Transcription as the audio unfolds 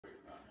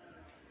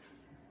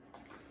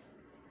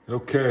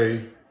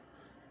Okay,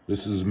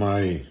 this is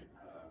my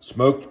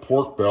smoked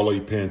pork belly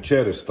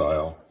pancetta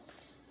style,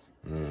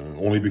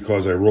 only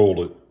because I rolled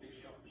it.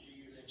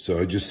 So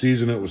I just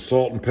season it with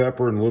salt and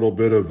pepper and a little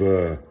bit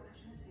of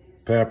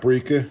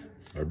paprika.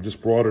 I've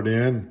just brought it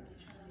in,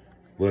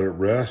 let it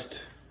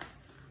rest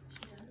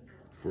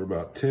for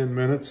about 10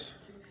 minutes.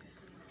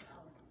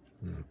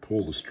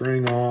 Pull the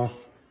string off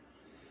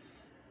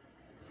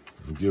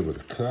and give it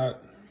a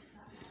cut.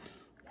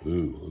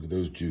 Ooh, look at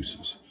those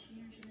juices.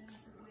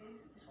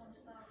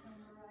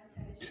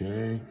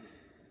 Okay.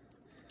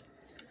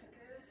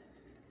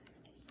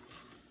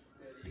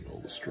 Pull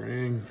the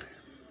string.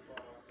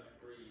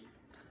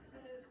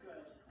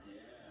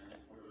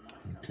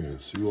 Okay,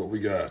 let's see what we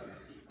got.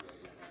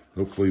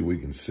 Hopefully we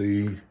can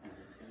see.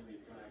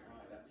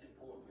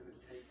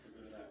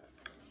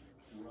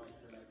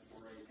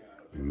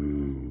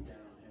 Ooh.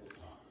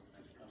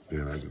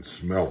 And I can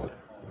smell it.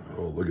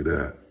 Oh, look at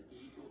that.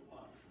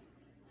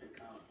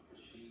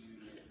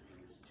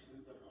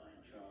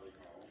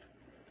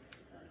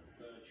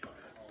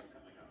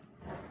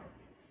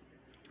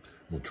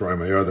 We'll try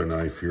my other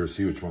knife here,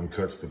 see which one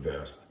cuts the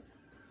best.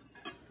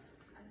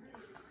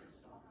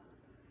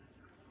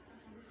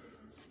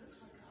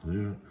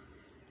 Yeah,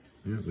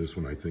 this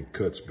one I think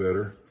cuts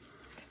better.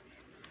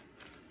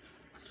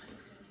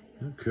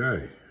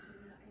 Okay.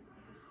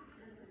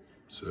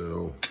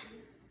 So,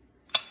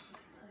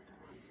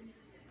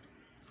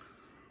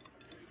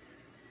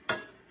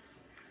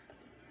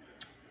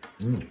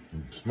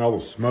 smell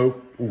the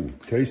smoke. Ooh,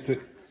 taste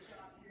it.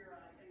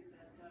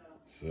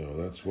 So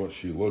that's what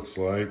she looks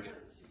like.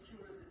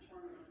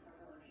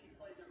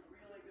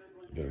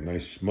 Got a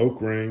nice smoke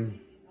ring.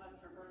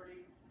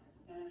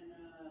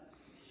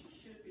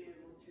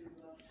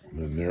 And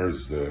then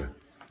there's the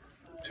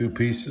 2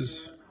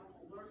 pieces.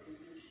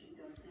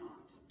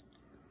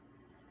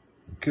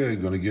 Okay,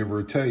 gonna give her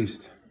a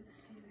taste.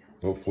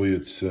 Hopefully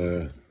it's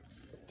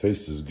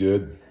tastes as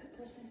good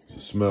as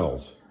it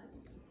smells.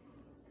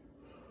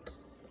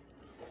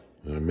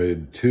 And I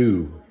made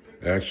 2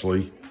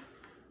 actually.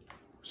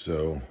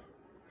 So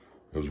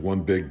it was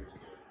one big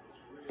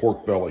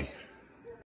pork belly.